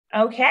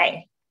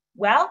Okay.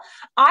 Well,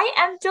 I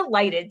am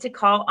delighted to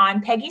call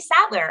on Peggy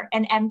Sattler,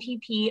 an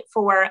MPP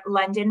for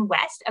London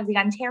West of the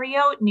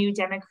Ontario New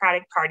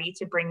Democratic Party,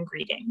 to bring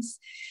greetings.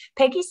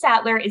 Peggy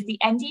Sattler is the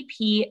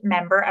NDP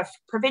member of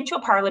Provincial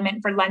Parliament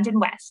for London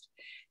West.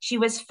 She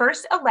was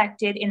first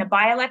elected in a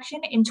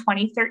by-election in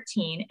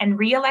 2013 and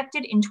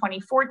re-elected in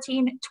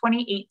 2014,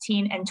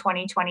 2018, and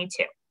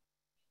 2022.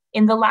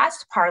 In the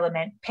last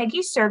parliament,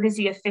 Peggy served as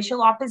the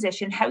official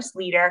opposition House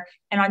Leader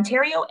and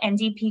Ontario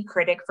NDP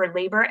critic for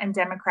Labour and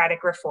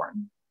Democratic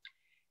Reform.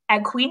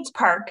 At Queen's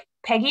Park,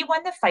 Peggy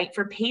won the fight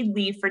for paid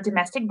leave for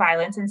domestic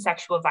violence and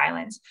sexual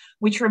violence,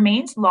 which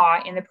remains law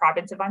in the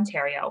province of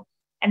Ontario,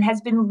 and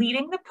has been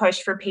leading the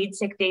push for paid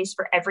sick days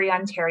for every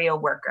Ontario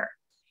worker.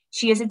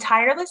 She is a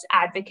tireless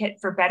advocate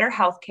for better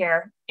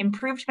healthcare,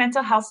 improved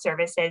mental health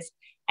services,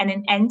 and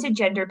an end to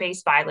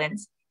gender-based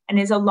violence, and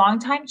is a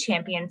longtime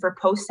champion for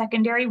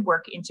post-secondary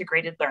work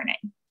integrated learning.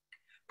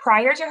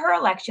 Prior to her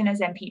election as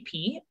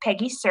MPP,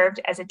 Peggy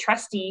served as a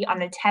trustee on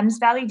the Thames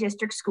Valley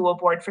District School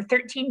Board for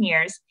 13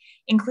 years,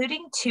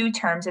 including 2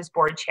 terms as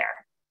board chair.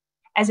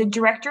 As a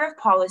director of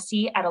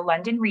policy at a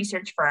London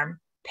research firm,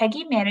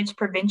 Peggy managed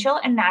provincial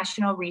and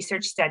national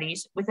research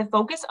studies with a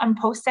focus on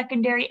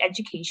post-secondary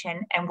education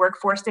and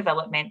workforce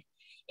development,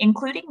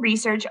 including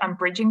research on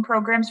bridging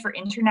programs for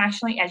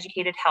internationally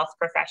educated health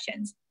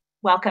professions.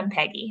 Welcome,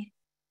 Peggy.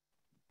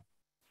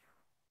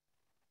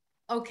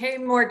 Okay,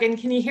 Morgan,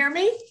 can you hear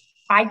me?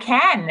 I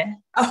can.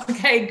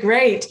 Okay,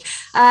 great.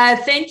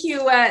 Thank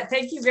you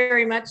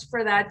very much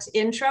for that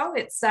intro.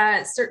 It's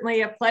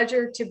certainly a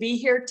pleasure to be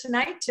here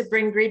tonight to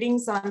bring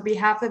greetings on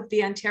behalf of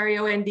the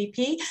Ontario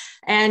NDP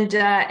and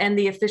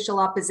the official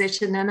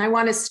opposition. And I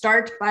want to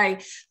start by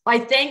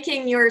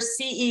thanking your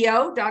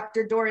CEO,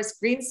 Dr. Doris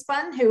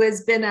Greenspun, who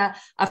has been a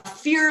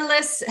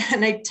fearless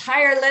and a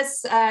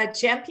tireless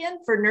champion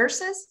for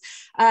nurses.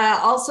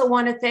 Also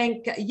want to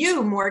thank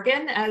you,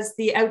 Morgan, as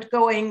the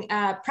outgoing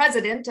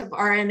president of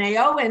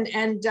RNAO,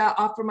 and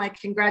offer my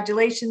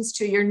congratulations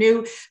to your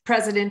new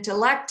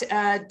president-elect,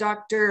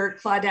 Dr.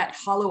 Claudette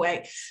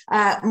Holloway.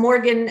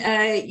 Morgan,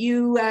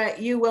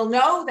 you will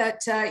know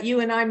that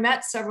you and I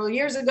met several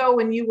years ago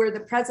when you were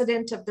the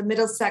president of the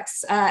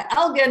Middlesex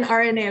Elgin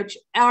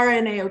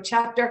RNAO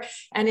chapter,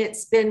 and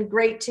it's been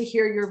great to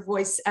hear your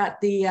voice at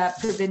the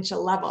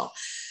provincial level.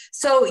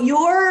 So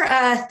your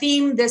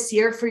theme this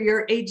year for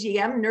your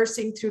AGM,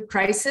 Nursing Through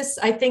Crisis,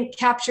 I think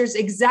captures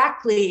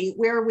exactly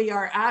where we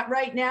are at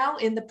right now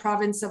in the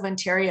province of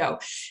Ontario.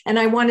 And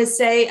I want to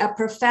say a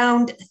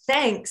profound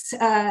thanks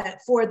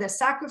for the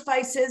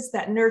sacrifices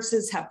that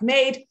nurses have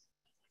made,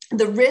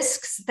 the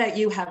risks that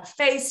you have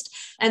faced,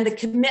 and the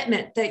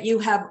commitment that you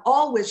have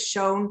always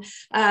shown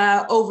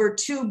over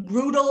 2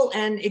 brutal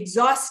and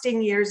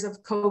exhausting years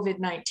of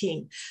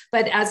COVID-19.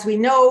 But as we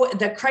know,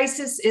 the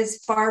crisis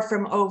is far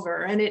from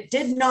over, and it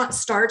did not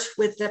start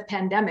with the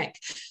pandemic.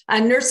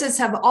 Nurses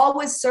have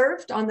always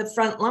served on the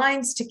front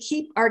lines to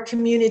keep our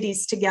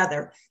communities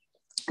together.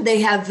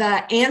 They have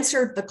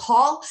answered the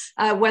call,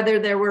 whether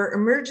there were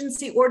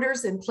emergency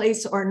orders in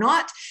place or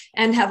not,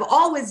 and have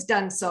always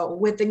done so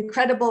with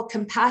incredible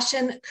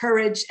compassion,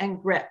 courage, and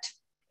grit.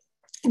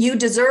 You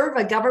deserve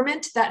a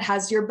government that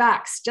has your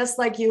backs, just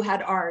like you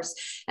had ours.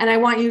 And I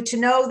want you to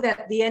know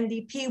that the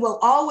NDP will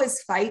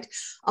always fight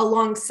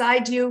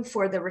alongside you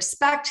for the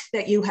respect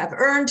that you have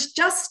earned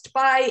just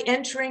by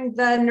entering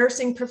the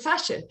nursing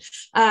profession,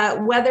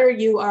 whether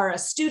you are a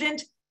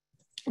student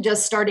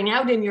just starting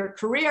out in your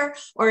career,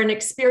 or an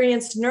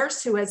experienced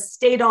nurse who has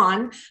stayed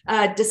on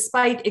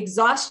despite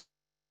exhaustion,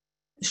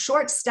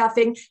 short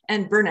staffing,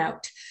 and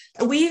burnout.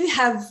 We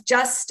have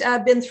just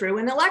been through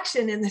an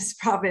election in this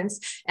province,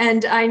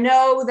 and I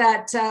know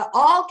that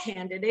all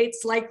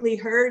candidates likely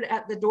heard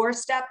at the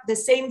doorstep the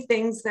same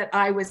things that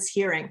I was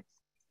hearing.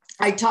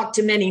 I talked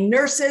to many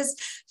nurses,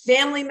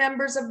 family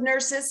members of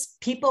nurses,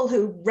 people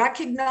who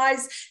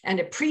recognize and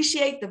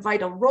appreciate the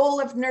vital role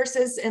of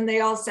nurses, and they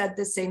all said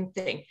the same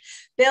thing.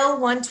 Bill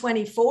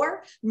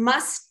 124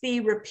 must be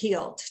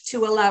repealed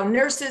to allow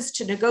nurses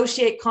to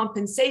negotiate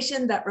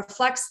compensation that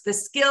reflects the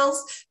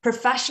skills,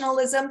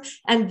 professionalism,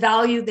 and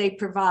value they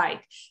provide.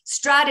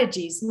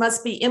 Strategies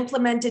must be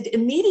implemented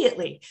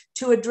immediately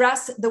to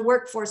address the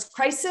workforce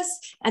crisis,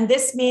 and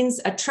this means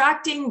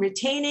attracting,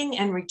 retaining,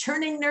 and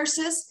returning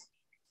nurses,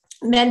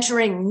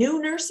 mentoring new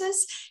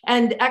nurses,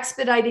 and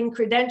expediting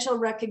credential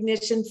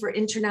recognition for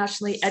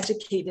internationally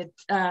educated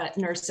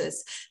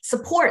nurses.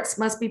 Supports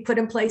must be put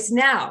in place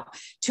now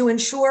to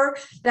ensure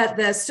that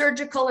the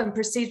surgical and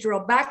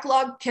procedural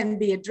backlog can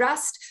be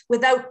addressed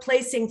without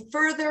placing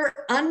further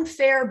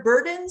unfair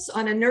burdens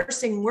on a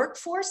nursing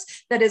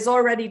workforce that is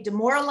already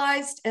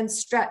demoralized and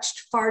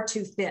stretched far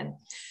too thin.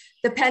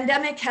 The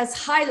pandemic has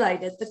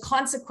highlighted the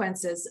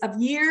consequences of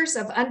years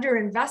of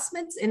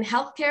underinvestments in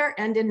healthcare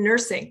and in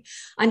nursing.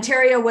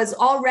 Ontario was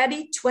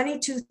already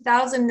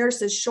 22,000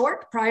 nurses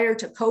short prior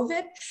to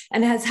COVID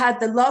and has had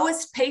the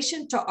lowest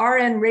patient to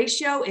RN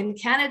ratio in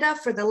Canada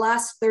for the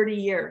last 30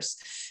 years.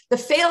 The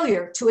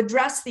failure to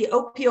address the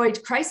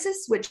opioid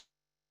crisis, which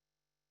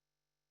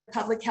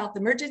public health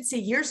emergency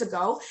years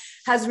ago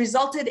has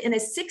resulted in a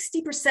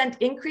 60%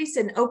 increase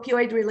in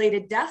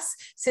opioid-related deaths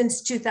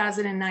since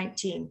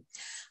 2019.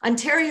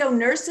 Ontario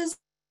nurses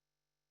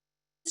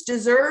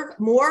deserve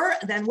more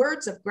than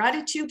words of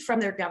gratitude from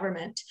their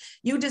government.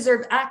 You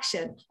deserve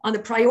action on the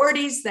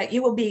priorities that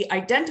you will be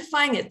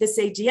identifying at this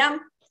AGM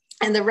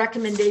and the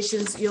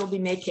recommendations you'll be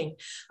making.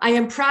 I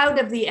am proud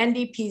of the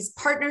NDP's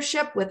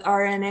partnership with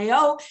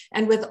RNAO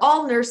and with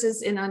all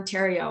nurses in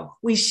Ontario.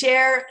 We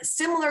share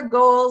similar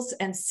goals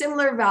and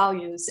similar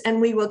values,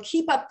 and we will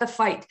keep up the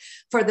fight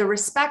for the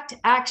respect,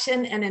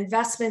 action, and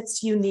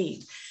investments you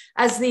need.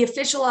 As the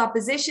official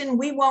opposition,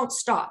 we won't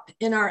stop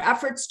in our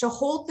efforts to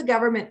hold the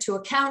government to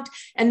account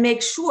and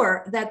make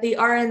sure that the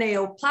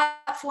RNAO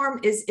platform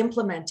is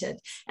implemented.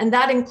 And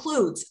that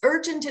includes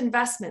urgent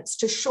investments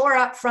to shore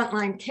up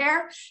frontline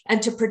care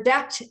and to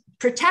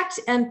protect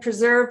and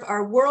preserve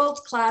our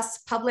world-class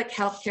public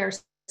health care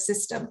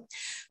system.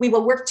 We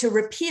will work to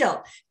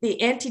repeal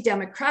the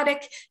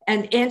anti-democratic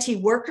and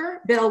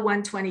anti-worker Bill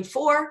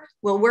 124.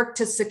 We'll work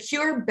to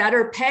secure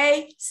better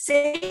pay,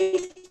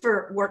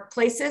 safer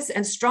workplaces,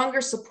 and stronger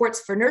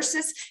supports for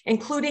nurses,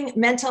 including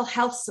mental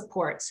health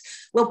supports.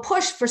 We'll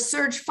push for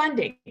surge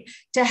funding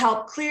to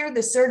help clear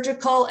the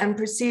surgical and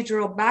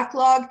procedural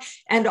backlog,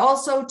 and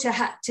also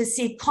to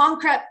see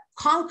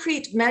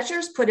concrete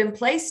measures put in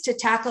place to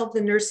tackle the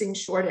nursing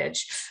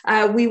shortage.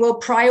 We will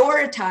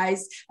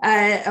prioritize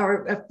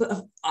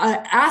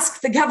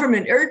urge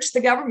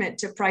the government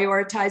to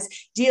prioritize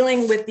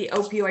dealing with the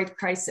opioid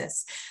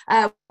crisis.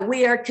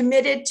 We are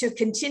committed to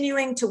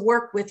continuing to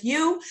work with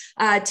you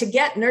to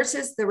get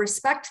nurses the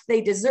respect they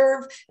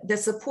deserve, the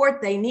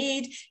support they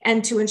need,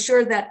 and to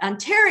ensure that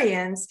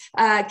Ontarians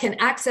can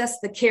access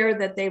the care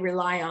that they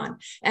rely on.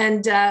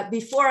 And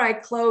before I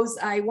close,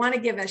 I want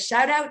to give a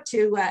shout out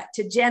to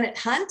Janet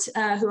Hunt,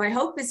 who I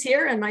hope is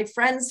here, and my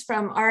friends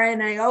from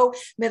RNAO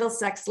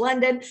Middlesex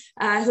London,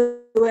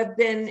 who have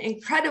been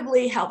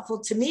incredibly helpful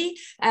to me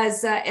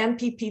as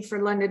MPP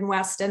for London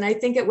West. And I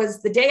think it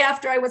was the day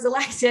after I was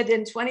elected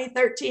in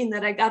 2013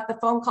 that I got the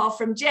phone call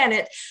from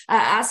Janet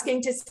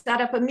asking to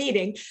set up a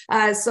meeting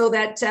so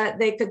that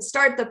they could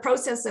start the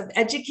process of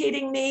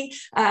educating me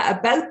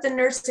about the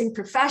nursing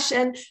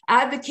profession,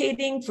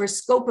 advocating for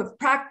scope of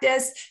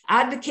practice,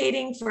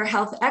 advocating for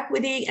health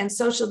equity and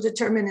social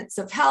determinants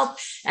of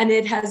health. And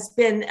it has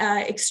been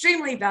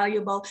extremely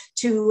valuable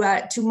to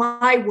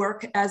my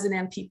work as an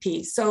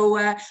MPP.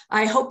 So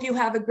I hope you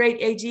have a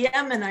great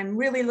AGM, and I'm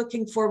really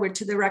looking forward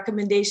to the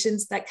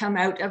recommendations that come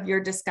out of your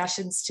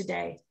discussions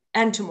today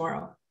and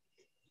tomorrow.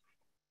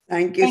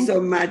 Thank you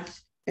so much,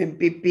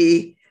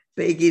 MPP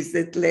Peggy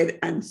Sattler,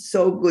 and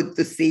so good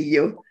to see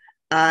you.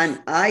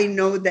 And I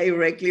know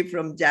directly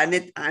from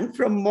Janet and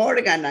from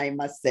Morgan, I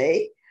must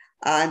say,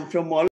 and from all